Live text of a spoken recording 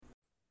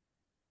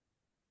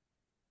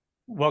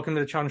Welcome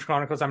to the Challenge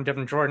Chronicles. I'm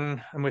Devin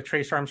Jordan. I'm with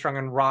Trace Armstrong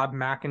and Rob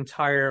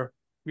McIntyre.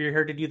 We are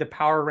here to do the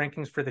power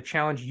rankings for the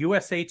Challenge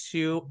USA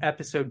 2,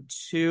 Episode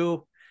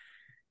 2.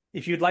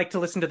 If you'd like to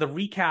listen to the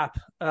recap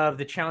of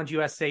the Challenge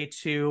USA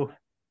 2,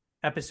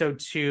 Episode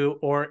 2,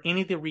 or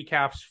any of the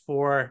recaps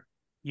for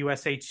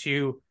USA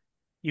 2,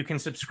 you can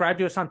subscribe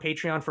to us on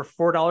Patreon for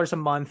 $4 a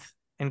month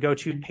and go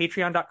to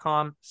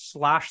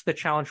patreon.com/the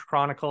Challenge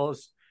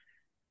Chronicles.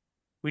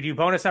 We do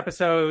bonus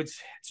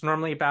episodes. It's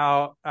normally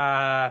about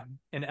an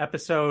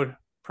episode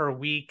per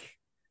week,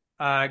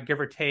 give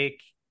or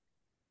take.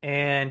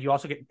 And you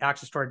also get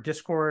access to our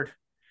Discord,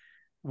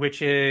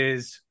 which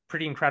is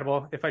pretty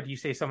incredible. If I do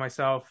say so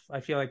myself,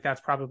 I feel like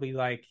that's probably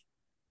like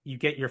you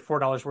get your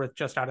 $4 worth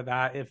just out of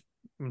that, if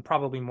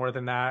probably more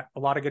than that. A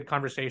lot of good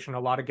conversation,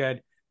 a lot of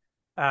good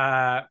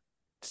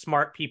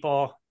smart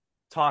people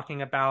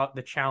talking about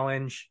the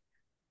challenge,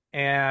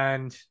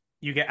 and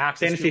you get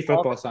access Fantasy to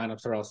football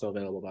signups are also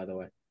available, by the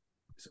way.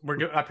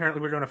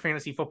 Apparently we're doing a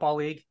fantasy football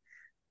league.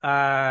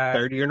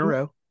 Third year in a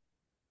row.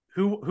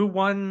 Who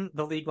won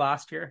the league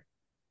last year?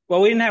 Well,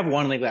 we didn't have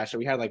one league last year.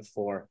 We had like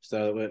four,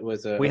 so it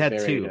was we had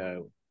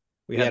two.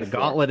 We had the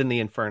Gauntlet and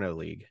the Inferno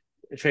League.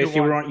 Trace,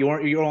 you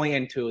were only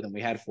in two of them. We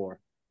had four.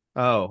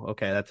 Oh,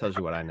 okay. That tells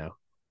you what I know.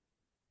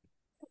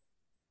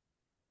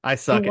 I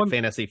suck at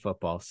fantasy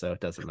football, so it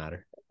doesn't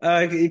matter.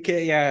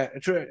 Yeah.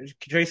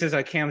 Trace is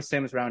a Cam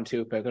Sims round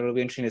 2 pick. It'll be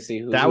interesting to see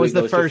who. That was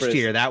the first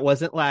year. That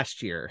wasn't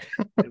last year.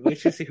 We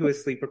should see who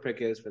his sleeper pick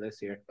is for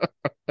this year.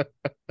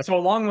 So,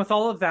 along with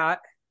all of that,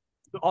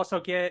 you also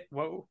get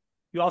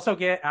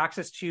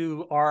access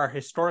to our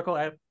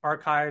historical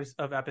archives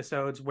of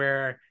episodes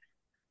where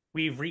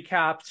we've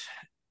recapped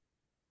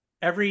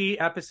every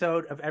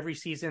episode of every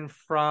season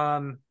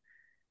from.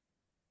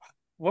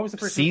 What was the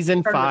first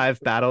season 5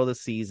 Battle of the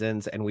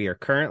Seasons, and we are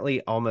currently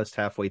almost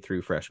halfway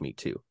through Fresh Meat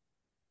 2.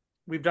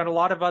 We've done a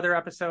lot of other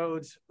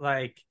episodes,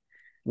 like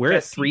we're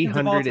at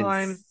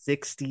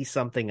 360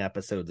 something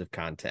episodes of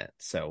content,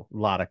 so a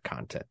lot of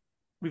content.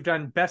 We've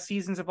done best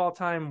seasons of all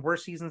time,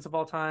 worst seasons of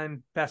all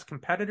time, best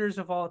competitors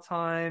of all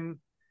time,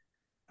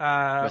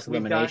 best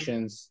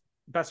eliminations.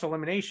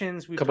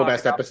 We've couple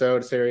best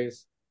episode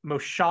series,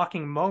 most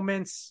shocking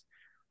moments.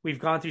 We've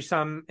gone through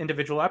some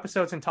individual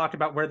episodes and talked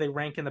about where they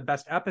rank in the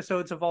best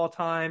episodes of all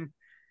time.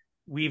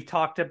 We've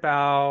talked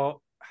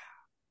about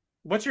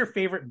what's your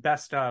favorite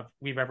best of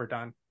we've ever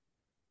done?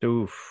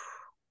 Oof.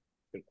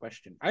 Good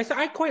question.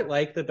 I quite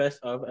like the best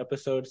of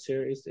episode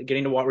series.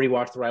 Getting to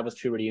rewatch the Rivals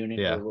 2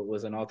 reunion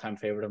was an all-time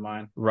favorite of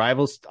mine.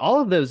 Rivals,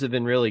 all of those have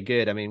been really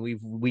good. I mean,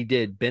 we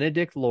did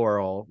Benedict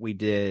Laurel. We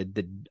did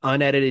the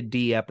unedited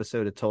D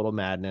episode of Total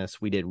Madness.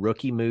 We did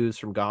Rookie Moves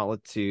from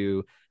Gauntlet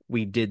 2.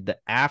 We did the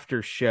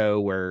after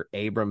show where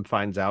Abram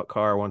finds out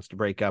Carr wants to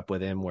break up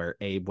with him, where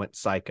Abe went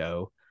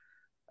psycho.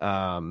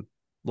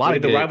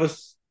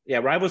 Rivals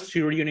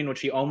 2 reunion,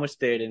 which he almost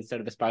did instead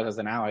of the Spouses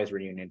and Allies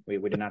reunion. We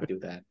did not do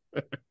that.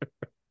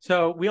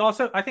 So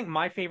I think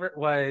my favorite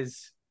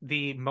was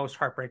the most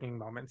heartbreaking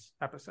moments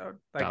episode.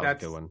 Like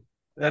that's a good one.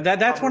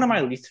 That's one of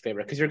my least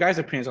favorite because your guys'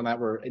 opinions on that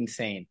were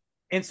insane.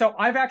 And so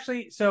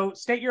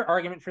state your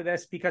argument for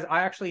this, because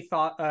I actually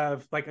thought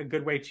of like a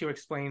good way to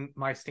explain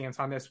my stance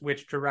on this,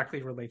 which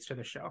directly relates to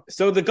the show.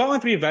 So the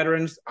Gauntlet 3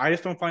 veterans, I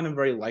just don't find them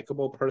very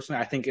likable personally.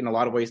 I think in a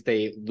lot of ways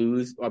they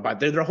lose, but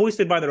they're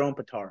hoisted by their own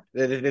petard.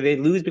 They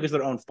lose because of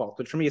their own fault.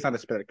 But for me, it's not the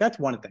spirit. That's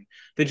one thing.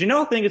 The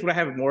Janelle thing is what I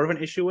have more of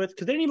an issue with,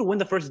 because they didn't even win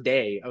the first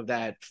day of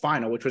that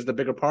final, which was the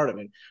bigger part of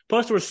it.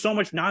 Plus, there was so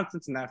much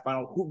nonsense in that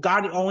final.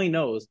 God only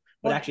knows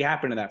what actually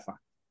happened in that final.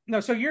 No,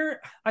 so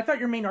I thought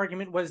your main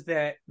argument was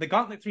that the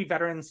Gauntlet 3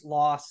 veterans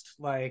lost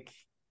like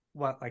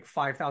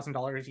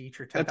 $5,000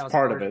 each or $10,000. That's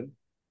part of it.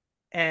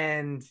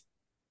 And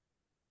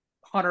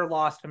Hunter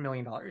lost $1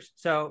 million.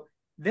 So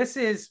this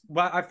is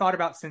what I've thought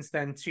about since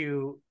then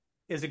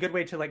is a good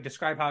way to like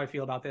describe how I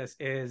feel about this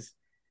is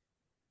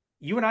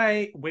you and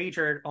I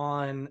wagered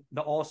on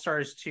the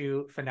All-Stars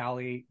 2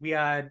 finale. We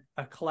had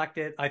a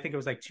collected, I think it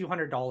was like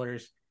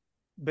 $200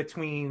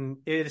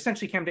 it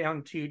essentially came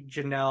down to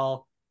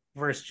Janelle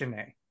versus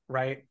Janae.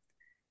 Right.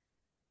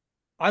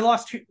 I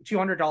lost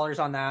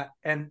 $200 on that.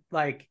 And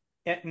like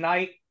that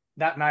night,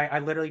 I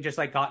literally just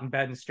like got in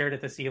bed and stared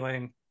at the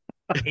ceiling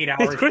 8 hours.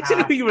 It's crazy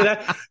to think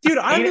about that. Dude,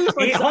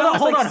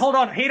 hold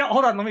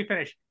on. Let me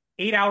finish.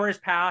 8 hours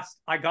passed.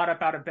 I got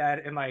up out of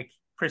bed and like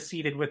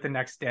proceeded with the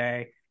next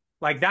day.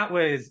 Like that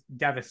was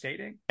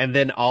devastating. And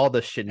then all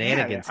the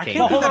shenanigans came.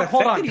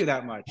 Hold on. You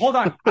that much. Hold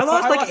on. I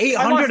lost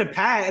 800 to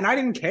Pat, and I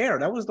didn't care.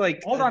 That was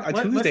like a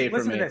Tuesday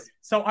for me. To this.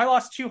 So I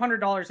lost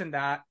 $200 in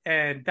that,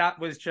 and that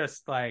was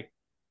just like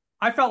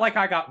I felt like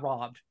I got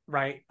robbed,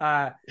 right?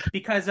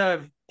 Because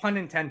of pun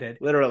intended.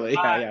 Literally,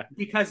 yeah.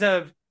 Because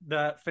of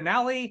the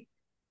finale,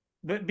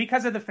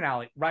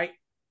 right?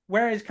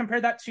 Whereas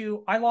compare that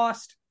to I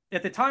lost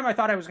at the time. I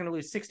thought I was going to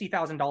lose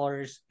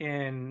 $60,000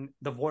 in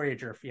the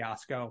Voyager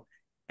fiasco.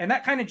 And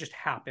that kind of just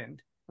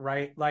happened,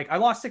 right? Like I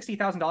lost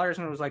 $60,000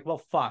 and it was like,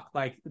 well, fuck,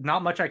 like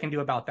not much I can do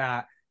about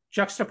that.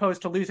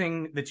 Juxtaposed to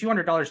losing the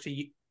 $200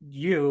 to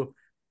you,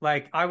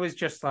 like I was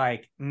just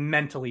like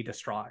mentally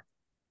distraught.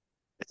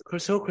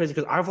 It's so crazy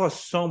because I've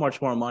lost so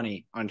much more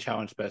money on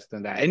Challenge Best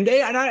than that,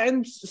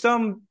 and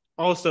some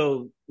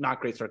also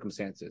not great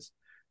circumstances.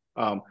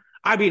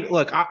 I mean,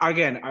 look,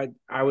 I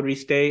would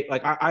restate,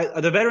 like,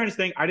 the veterans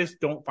thing, I just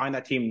don't find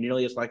that team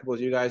nearly as likable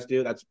as you guys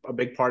do. That's a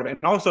big part of it.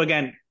 And also,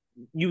 again,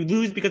 you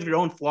lose because of your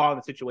own flaw in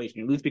the situation.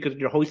 You lose because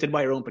you're hosted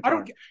by your own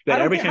petard. You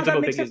had every chance to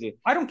go big easy.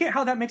 I don't get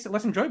how that makes it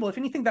less enjoyable. If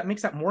anything, that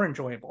makes that more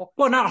enjoyable.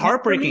 Well, not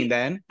heartbreaking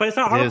then, but it's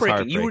not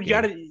heartbreaking.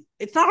 Heartbreaking.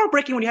 It's not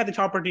heartbreaking when you had the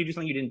opportunity to do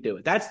something you didn't do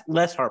it. That's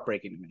less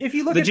heartbreaking to me. If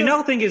you look the at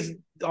Janelle thing is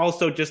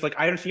also just like,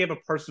 I understand you have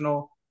a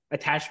personal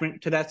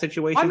attachment to that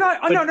situation. I'm not.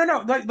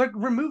 No. Like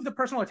remove the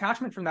personal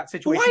attachment from that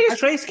situation.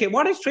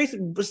 Why does Trace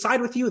side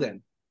with you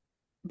then?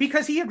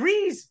 Because he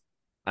agrees.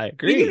 I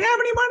agree. He didn't have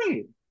any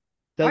money.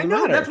 Doesn't I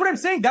know. matter. That's what I'm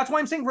saying. That's why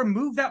I'm saying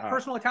remove that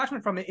personal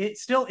attachment from it. It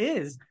still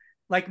is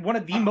like one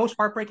of the most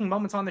heartbreaking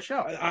moments on the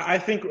show. I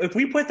think if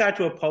we put that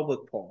to a public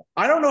poll,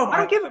 I don't know.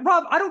 I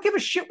don't give a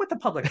shit what the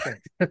public thinks.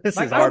 This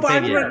like, is our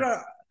opinion.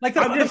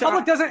 The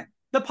public doesn't.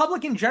 The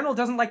public in general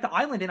doesn't like the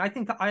island, and I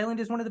think the island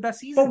is one of the best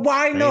seasons. But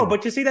why no?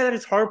 But to see that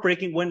it's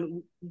heartbreaking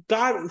when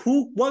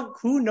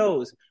who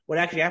knows what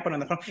actually happened on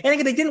the front. And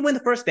again, they didn't win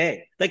the first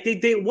day. Like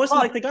they wasn't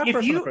like they got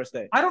first on the first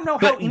day. I don't know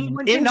how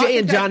anyone MJ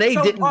and John A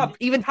didn't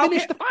even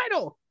finish the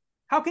final.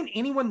 How can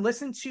anyone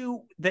listen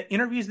to the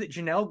interviews that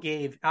Janelle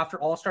gave after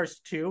All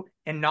Stars 2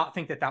 and not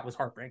think that was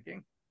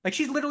heartbreaking? Like,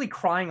 she's literally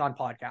crying on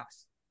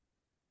podcasts.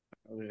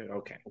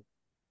 Okay.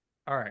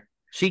 All right.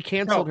 She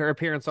canceled her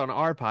appearance on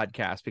our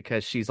podcast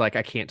because she's like,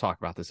 I can't talk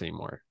about this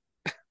anymore.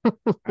 I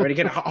mean,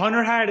 again,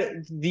 Hunter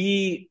had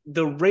the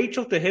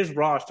Rachel to his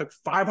Ross took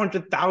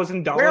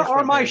 $500,000. Where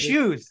are my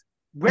shoes?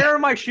 Where are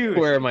my shoes?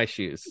 Where are my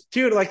shoes,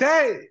 dude? Like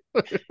that.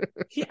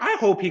 I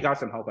hope he got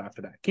some help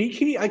after that.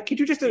 Could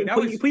you just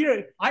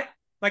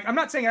I'm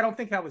not saying I don't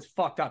think that was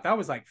fucked up. That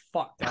was like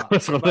fucked up.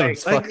 That's one of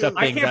those fucked up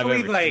I things can't I've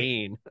believe ever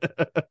seen.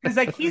 Because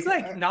like he's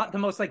like not the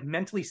most like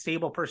mentally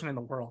stable person in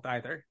the world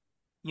either.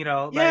 You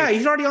know? Yeah,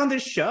 he's already on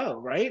this show,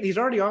 right? He's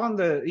already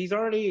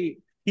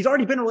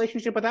been in a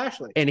relationship with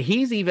Ashley. And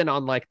he's even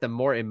on like the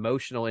more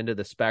emotional end of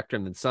the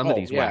spectrum than some of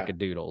these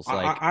wackadoodles.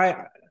 Like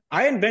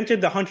I invented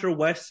the Hunter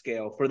West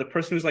scale for the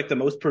person who's like the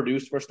most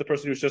produced versus the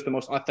person who's just the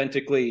most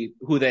authentically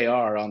who they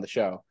are on the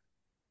show.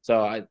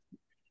 So I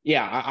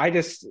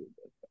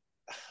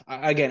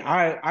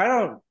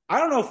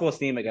don't know if we'll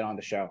see him again on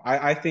the show.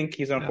 I think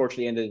he's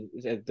unfortunately in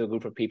the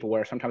group of people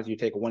where sometimes you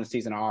take one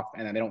season off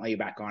and then they don't let you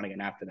back on again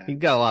after that. He's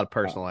got a lot of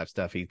personal life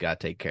stuff he's got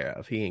to take care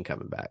of. He ain't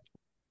coming back.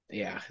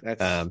 Yeah,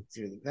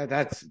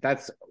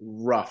 that's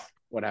rough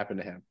what happened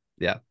to him.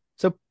 Yeah.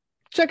 So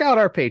check out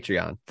our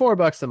Patreon.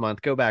 $4 a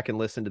month. Go back and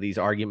listen to these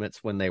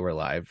arguments when they were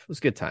live. It was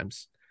good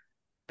times.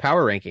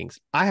 Power rankings.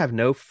 I have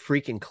no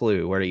freaking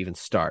clue where to even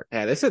start.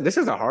 Yeah, this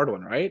is a hard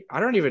one, right? I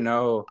don't even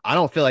know. I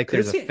don't feel like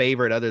there's a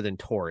favorite other than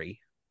Tori.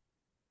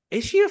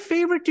 Is she a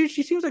favorite, dude?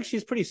 She seems like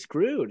she's pretty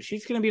screwed.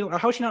 She's gonna be.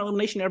 How is she not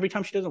elimination every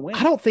time she doesn't win?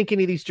 I don't think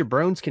any of these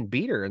jabrones can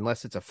beat her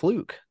unless it's a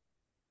fluke.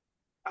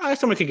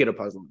 Someone could get a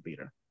puzzle and beat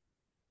her.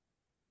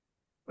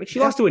 Like she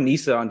lost to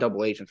Anissa on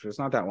Double Agents, so it's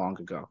not that long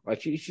ago.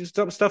 Like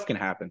stuff can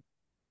happen.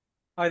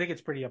 I think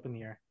it's pretty up in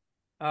the air.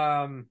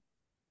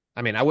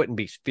 I mean, I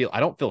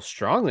don't feel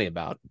strongly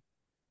about it,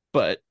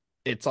 but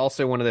it's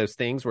also one of those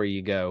things where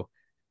you go,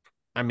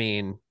 I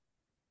mean,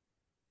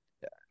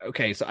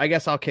 okay, so I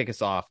guess I'll kick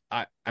us off.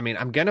 I mean,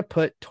 I'm going to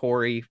put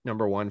Tori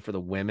number one for the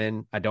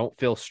women. I don't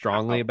feel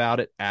strongly about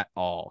it at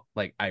all.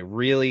 Like, I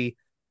really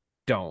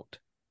don't.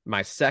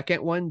 My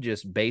second one,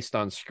 just based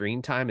on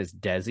screen time, is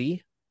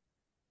Desi.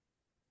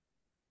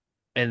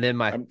 And then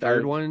my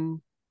third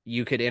one,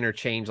 you could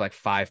interchange like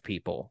 5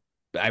 people.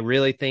 I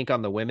really think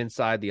on the women's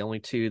side, the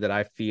only 2 that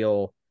I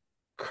feel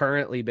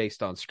currently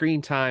based on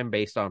screen time,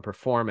 based on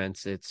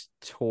performance, it's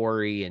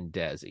Tori and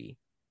Desi.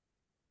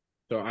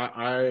 So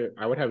I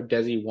would have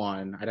Desi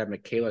 1. I'd have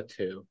Michaela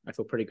 2. I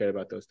feel pretty good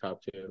about those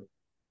top 2.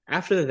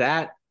 After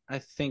that, I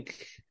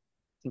think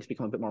things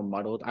become a bit more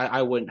muddled.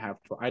 I wouldn't have.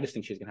 I just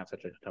think she's gonna have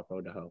such a tough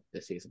road to hoe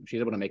this season. If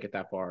she's able to make it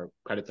that far,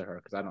 credit to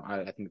her because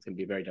I think it's gonna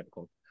be very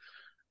difficult.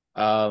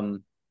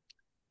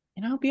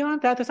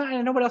 Beyond that, there's not.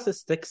 I know what else that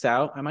sticks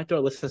out. I might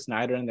throw Alyssa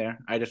Snyder in there.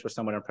 I just was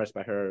somewhat impressed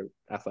by her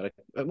athletic.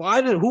 Well,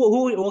 I didn't.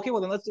 Who? Okay,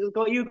 well then let's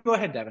go. You go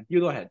ahead, Devin.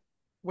 You go ahead.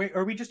 Wait,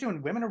 are we just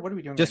doing women or what are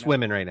we doing? Just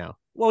women right now.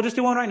 Well, just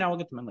do one right now. We'll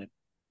get to men later.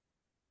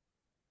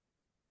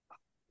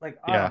 Like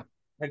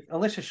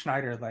Alyssa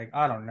Schneider. Like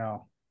I don't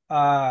know.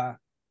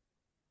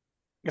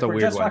 If a we're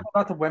weird just one. talking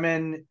about the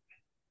women,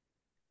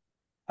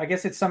 I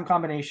guess it's some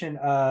combination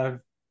of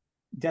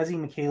Desi,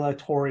 Michaela,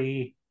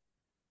 Tori,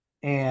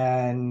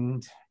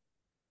 and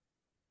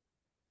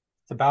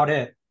that's about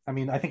it. I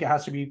mean, I think it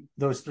has to be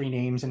those 3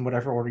 names in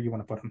whatever order you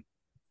want to put them.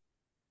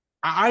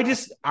 I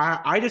just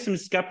am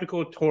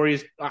skeptical of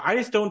Tori's. I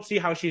just don't see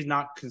how she's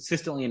not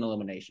consistently in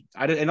eliminations.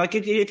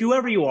 If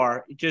whoever you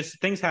are,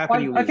 just things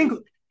happen. I think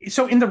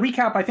so. In the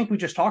recap, I think we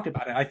just talked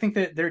about it. I think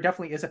that there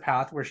definitely is a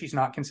path where she's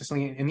not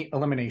consistently in the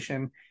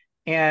elimination,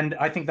 and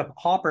I think the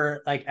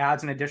Hopper like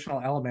adds an additional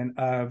element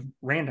of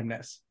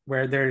randomness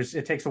where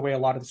it takes away a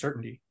lot of the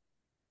certainty.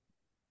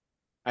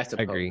 I suppose.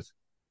 I agree.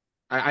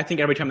 I think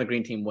every time the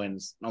green team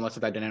wins, unless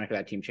if that dynamic of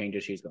that team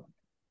changes, she's going.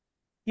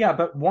 Yeah,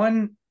 but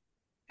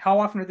how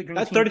often are the green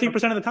That's team?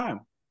 33% of the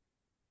time.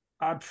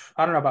 I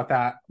don't know about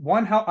that.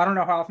 One, I don't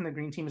know how often the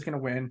green team is going to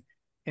win,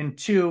 and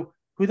two,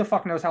 who the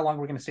fuck knows how long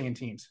we're going to stay in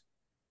teams?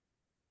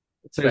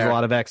 There's a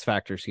lot of X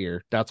factors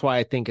here. That's why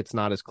I think it's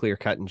not as clear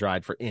cut and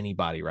dried for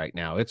anybody right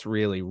now. It's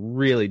really,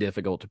 really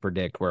difficult to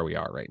predict where we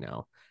are right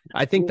now.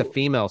 I think the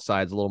female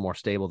side's a little more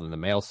stable than the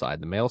male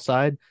side. The male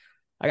side,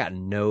 I got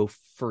no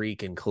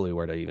freaking clue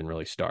where to even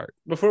really start.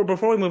 Before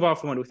we move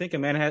off one, do we think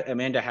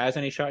Amanda has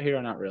any shot here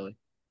or not really?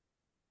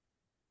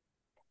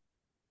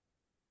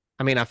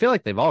 I mean, I feel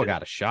like they've all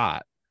got a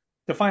shot.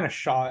 Define a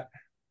shot.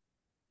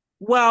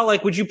 Well,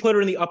 like, would you put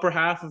her in the upper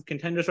half of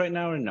contenders right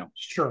now or no?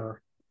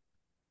 Sure.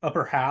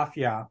 Upper half,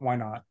 yeah. Why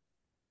not?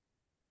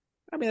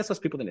 I mean, that's less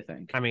people than you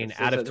think. I mean,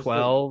 out of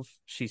 12,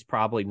 she's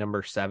probably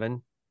number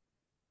 7.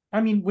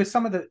 I mean, with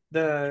some of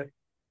the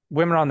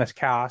women on this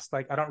cast,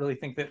 like, I don't really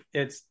think that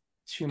it's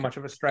too much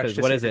of a stretch.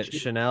 Because what is it?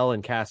 Chanel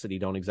and Cassidy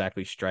don't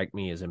exactly strike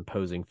me as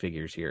imposing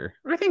figures here.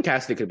 I think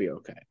Cassidy could be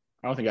okay.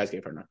 I don't think guys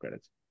gave her enough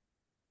credit.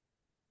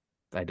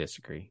 I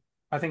disagree.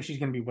 I think she's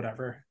going to be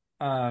whatever.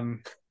 All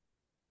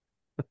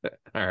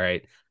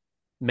right.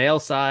 Male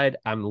side,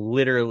 I'm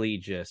literally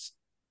just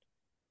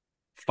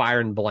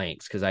firing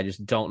blanks because I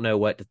just don't know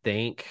what to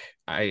think.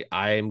 I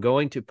am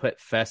going to put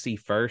Fessy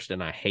first,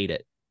 and I hate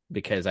it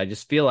because I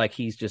just feel like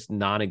he's just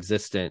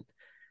non-existent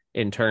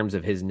in terms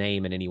of his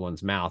name in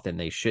anyone's mouth,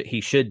 and he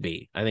should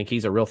be. I think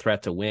he's a real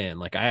threat to win.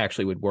 Like, I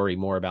actually would worry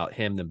more about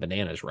him than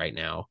Bananas right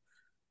now.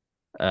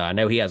 I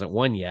know he hasn't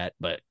won yet,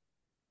 but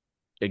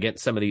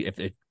against some of the,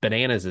 if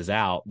Bananas is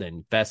out,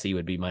 then Fessy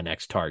would be my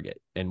next target,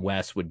 and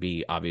Wes would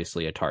be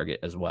obviously a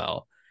target as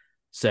well.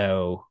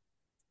 So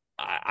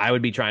I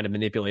would be trying to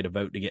manipulate a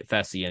vote to get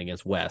Fessy in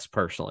against Wes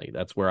personally.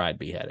 That's where I'd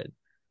be headed.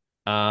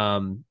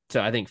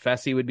 So I think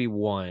Fessy would be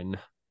 1,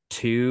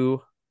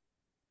 2.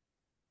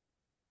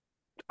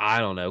 I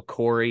don't know,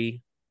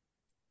 Corey,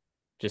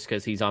 just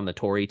because he's on the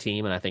Tory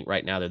team, and I think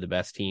right now they're the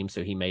best team,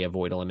 so he may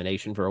avoid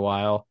elimination for a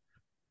while.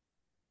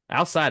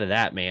 Outside of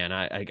that, man,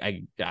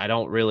 I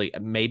don't really.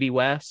 Maybe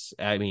Wes.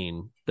 I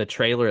mean, the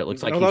trailer, it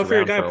looks like he's around for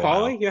your guy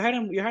Paulie. You had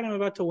him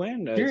about to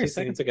win 2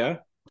 seconds ago.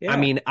 Yeah. I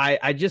mean,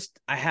 I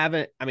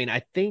haven't. I mean,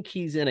 I think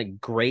he's in a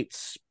great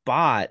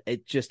spot.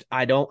 It just,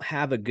 I don't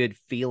have a good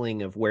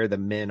feeling of where the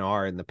men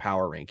are in the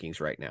power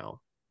rankings right now.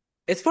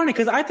 It's funny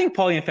because I think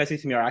Paulie and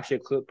Fessy to me are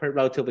actually a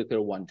relatively clear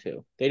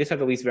 1-2. They just have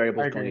the least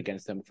variables going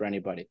against them for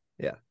anybody.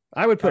 Yeah.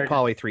 I would put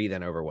Paulie 3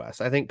 then over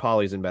Wes. I think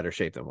Paulie's in better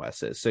shape than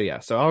Wes is. So yeah,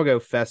 so I'll go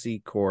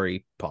Fessy,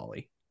 Corey,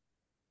 Paulie.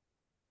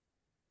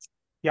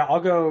 Yeah, I'll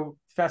go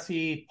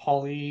Fessy,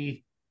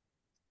 Paulie,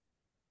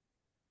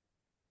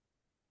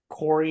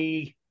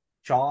 Corey,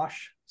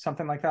 Josh,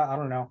 something like that. I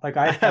don't know. Like,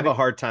 I have a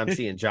hard time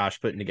seeing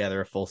Josh putting together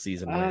a full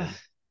season win.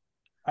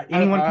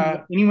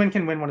 Anyone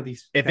can win one of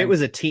these. If it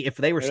was a team, if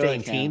they were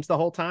staying teams the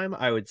whole time,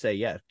 I would say,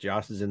 yeah,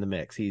 Josh is in the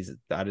mix.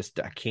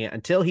 I can't,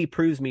 until he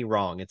proves me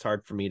wrong. It's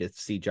hard for me to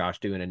see Josh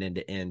doing an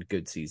end-to-end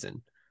good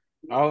season.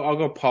 I'll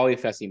go Paulie,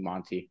 Fessy,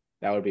 Monty.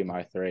 That would be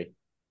my 3.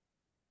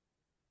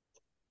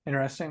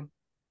 Interesting.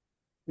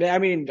 Yeah, I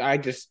mean,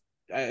 just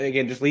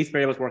least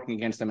variables working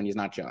against him, and he's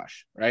not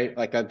Josh, right?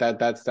 Like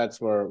that's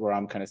where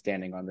I'm kind of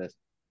standing on this.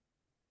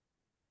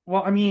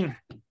 Well, I mean,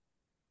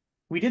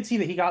 we did see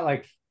that he got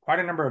like quite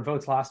a number of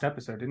votes last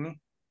episode, didn't he?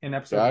 In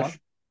episode 1?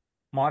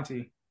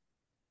 Monty.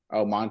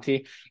 Oh,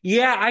 Monty.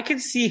 Yeah, I can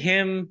see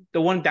him.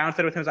 The one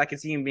downside with him is I can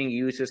see him being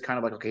used as kind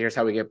of like, okay, here's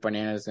how we get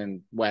Bananas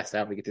and West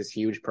out. We get this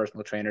huge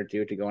personal trainer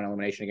dude to go in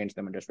elimination against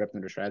them and just rip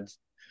them to shreds.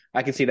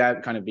 I can see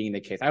that kind of being the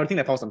case. I would think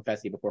that falls on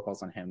Fessy before it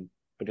falls on him,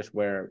 but just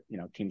where,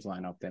 teams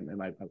line up, then that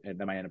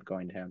might end up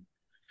going to him.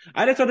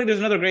 I just don't think there's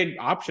another great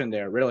option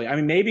there, really. I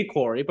mean, maybe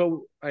Corey, but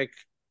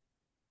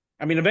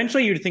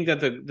eventually you'd think that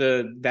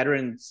the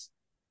veterans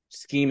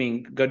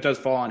scheming does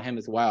fall on him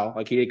as well.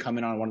 Like, he did come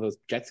in on one of those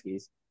jet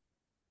skis.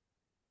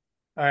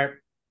 All right.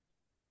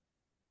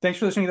 Thanks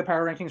for listening to the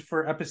Power Rankings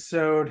for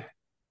episode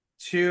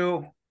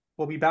 2.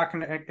 We'll be back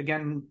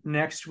again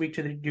next week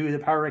to do the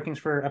Power Rankings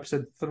for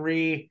episode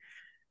 3. If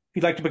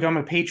you'd like to become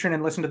a patron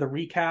and listen to the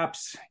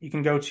recaps, you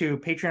can go to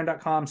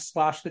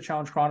patreon.com/The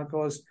Challenge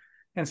Chronicles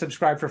and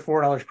subscribe for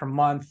 $4 per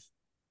month.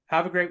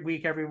 Have a great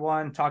week,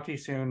 everyone. Talk to you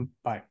soon.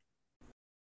 Bye.